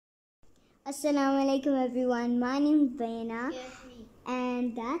Assalamualaikum everyone. My name is Bayyenah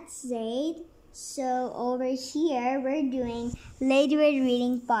and that's Zaid. So over here we're doing Ladybird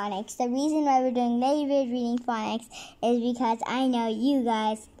reading phonics. The reason why we're doing Ladybird reading phonics is because I know you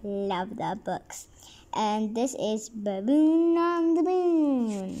guys love the books. And this is Baboon on the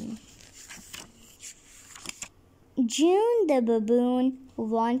Moon. June the baboon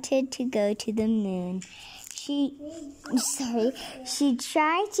wanted to go to the moon. She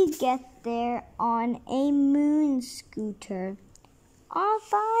tried to get there on a moon scooter.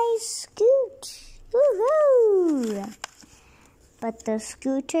 Off I scoot! Woohoo! But the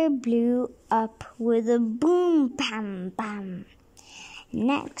scooter blew up with a boom bam bam.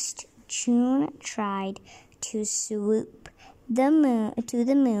 Next, June tried to swoop to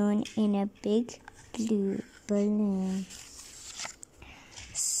the moon in a big blue balloon.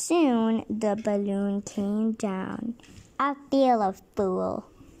 Soon the balloon came down. I feel a fool.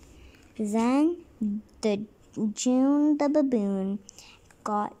 Then June the baboon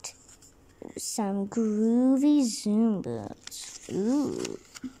got some groovy Zoom boots. Ooh.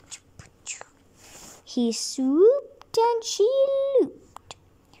 He swooped and she looped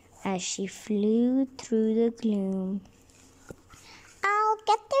as she flew through the gloom. I'll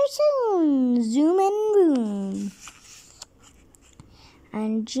get there soon, zoom and boom.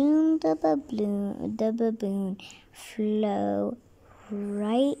 And June the baboon flew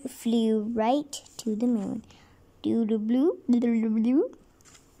right to the moon. Doodle-blue.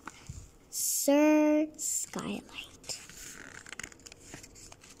 Sir Skylight.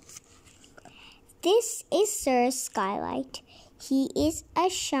 This is Sir Skylight. He is a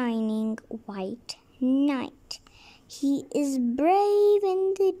shining white knight. He is brave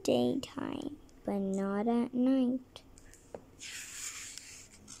in the daytime, but not at night.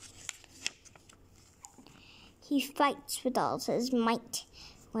 He fights with all his might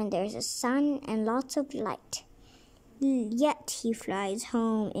when there's a sun and lots of light. Yet he flies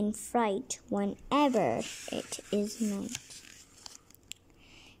home in fright whenever it is night.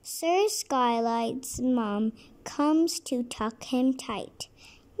 Sir Skylight's mum comes to tuck him tight.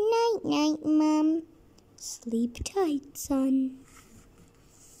 Night, night, mum. Sleep tight, son.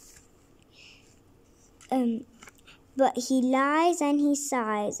 But he lies and he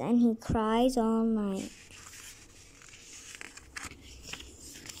sighs and he cries all night.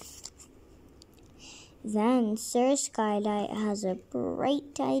 Then Sir Skylight has a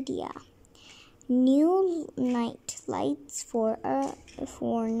bright idea. New night lights for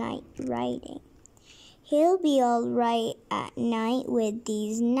night riding. He'll be all right at night with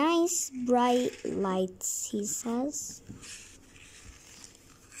these nice bright lights, he says.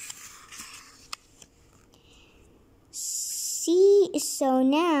 So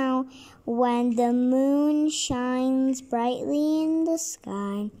now, when the moon shines brightly in the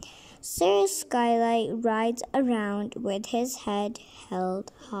sky, Sir Skylight rides around with his head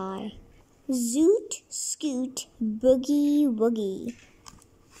held high. Zoot, scoot, boogie, woogie.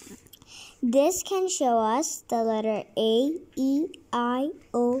 This can show us the letter A, E, I,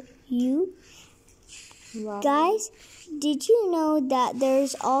 O, U. Wow. Guys, did you know that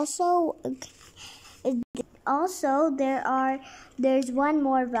there's there's one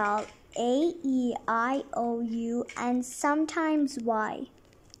more vowel, A, E, I, O, U, and sometimes Y.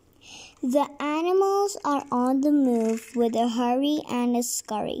 The animals are on the move with a hurry and a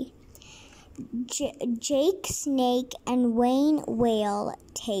scurry. Jake Snake and Wayne Whale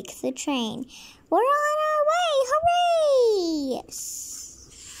take the train. We're on our way, hooray!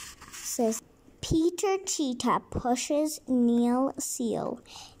 Says Peter Cheetah pushes Neil Seal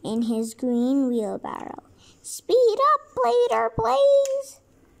in his green wheelbarrow. Speed up, Blader, please!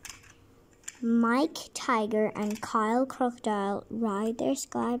 Mike Tiger and Kyle Crocodile ride their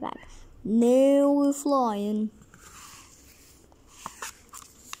skyback. Now we're flying.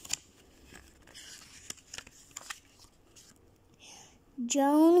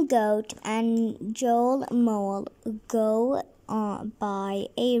 Joan Goat and Joel Mole go by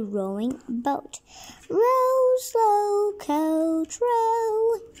a rowing boat. Row, slow, coach,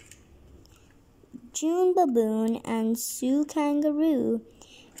 row. June Baboon and Sue Kangaroo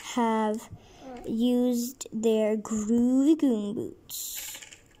have used their groovy goon boots.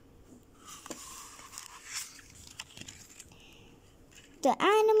 The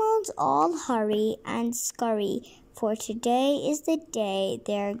animals all hurry and scurry, for today is the day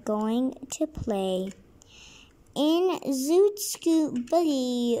they're going to play in Zoot Scoot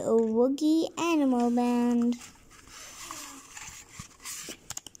Boogie Woogie Animal Band.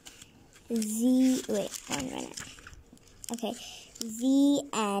 Wait 1 minute. Okay, the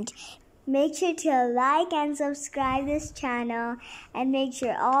end. Make sure to like and subscribe this channel, and make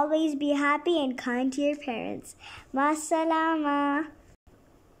sure always be happy and kind to your parents. Masalama.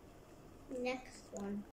 Next one.